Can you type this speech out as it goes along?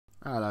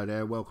Hello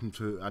there, welcome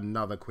to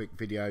another quick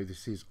video.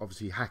 This is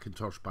obviously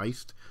Hackintosh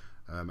based,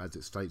 as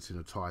it states in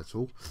the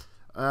title.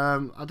 I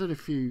don't know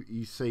if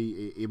you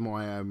see in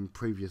my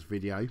previous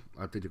video,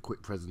 I did a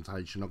quick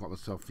presentation. I got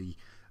myself the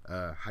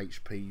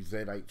HP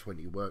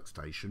Z820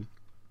 workstation.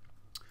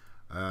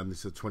 This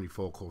is a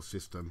 24 core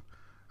system.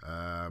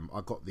 I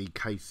got the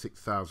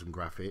K6000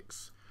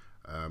 graphics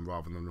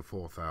rather than the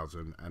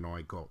 4000, and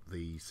I got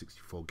the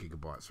 64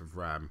 gigabytes of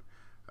RAM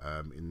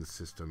in the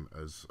system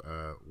as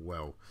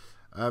well.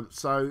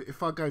 So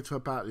if I go to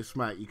about this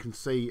Mac, you can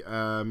see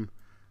that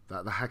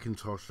the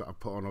Hackintosh that I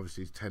put on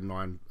obviously is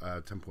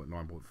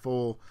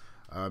 10.9.4.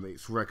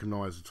 It's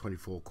recognised a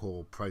 24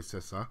 core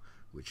processor,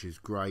 which is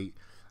great,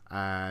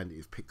 and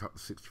it's picked up the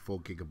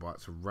 64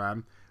 gigabytes of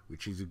RAM,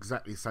 which is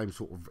exactly the same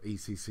sort of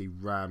ECC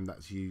RAM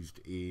that's used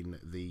in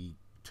the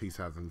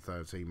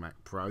 2013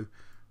 Mac Pro,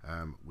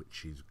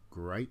 which is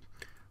great.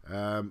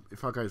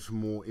 If I go to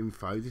more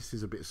info, this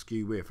is a bit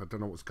askew with, I don't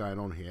know what's going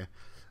on here.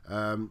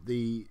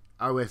 The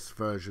OS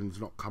version's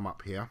not come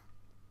up here,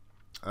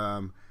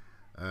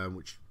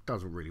 which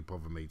doesn't really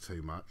bother me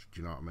too much.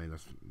 Do you know what I mean?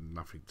 That's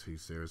nothing too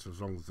serious,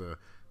 as long as the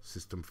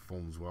system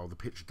performs well. The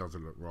picture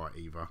doesn't look right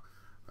either,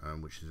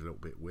 which is a little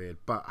bit weird,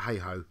 but hey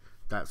ho,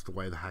 that's the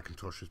way the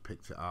Hackintosh has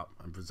picked it up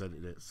and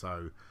presented it,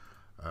 so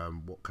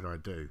what can I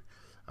do?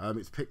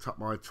 It's picked up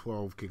my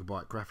 12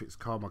 gigabyte graphics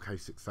card, my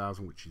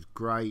K6000, which is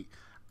great,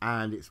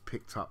 and it's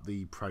picked up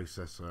the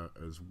processor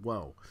as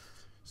well.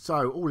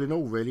 So all in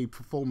all, really,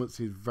 performance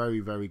is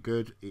very, very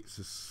good. It's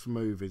as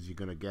smooth as you're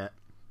going to get,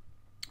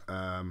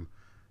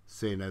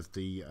 seeing as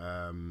the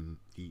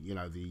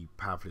the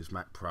Powerfulest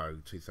Mac Pro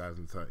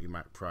 2013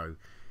 Mac Pro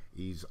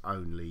is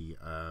only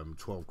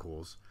 12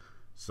 cores,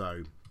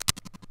 so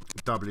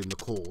doubling the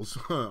cores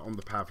on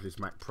the Powerfulest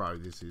Mac Pro,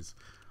 this is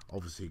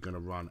obviously going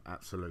to run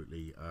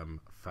absolutely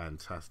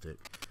fantastic.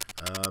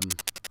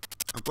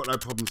 I've got no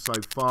problems so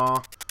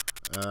far.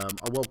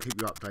 I will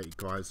keep you updated,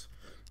 guys,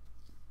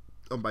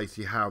 on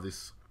basically how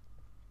this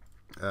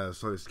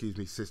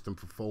system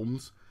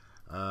performs,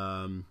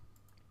 and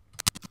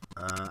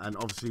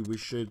obviously we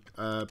should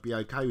be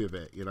okay with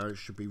it. You know, it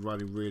should be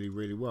running really,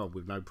 really well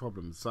with no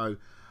problems. So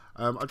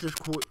I just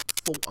thought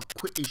I'd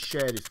quickly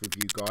share this with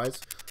you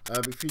guys.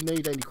 If you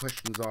need any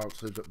questions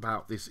answered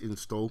about this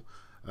install,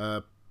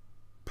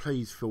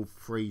 please feel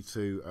free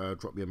to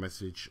drop me a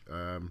message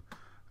on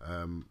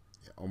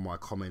my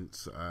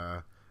comments,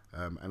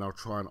 and I'll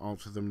try and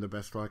answer them the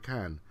best I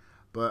can.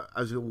 But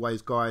as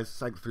always, guys,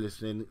 thanks for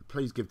listening.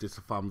 Please give this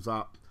a thumbs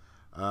up,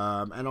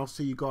 and I'll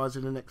see you guys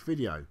in the next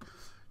video.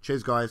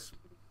 Cheers, guys.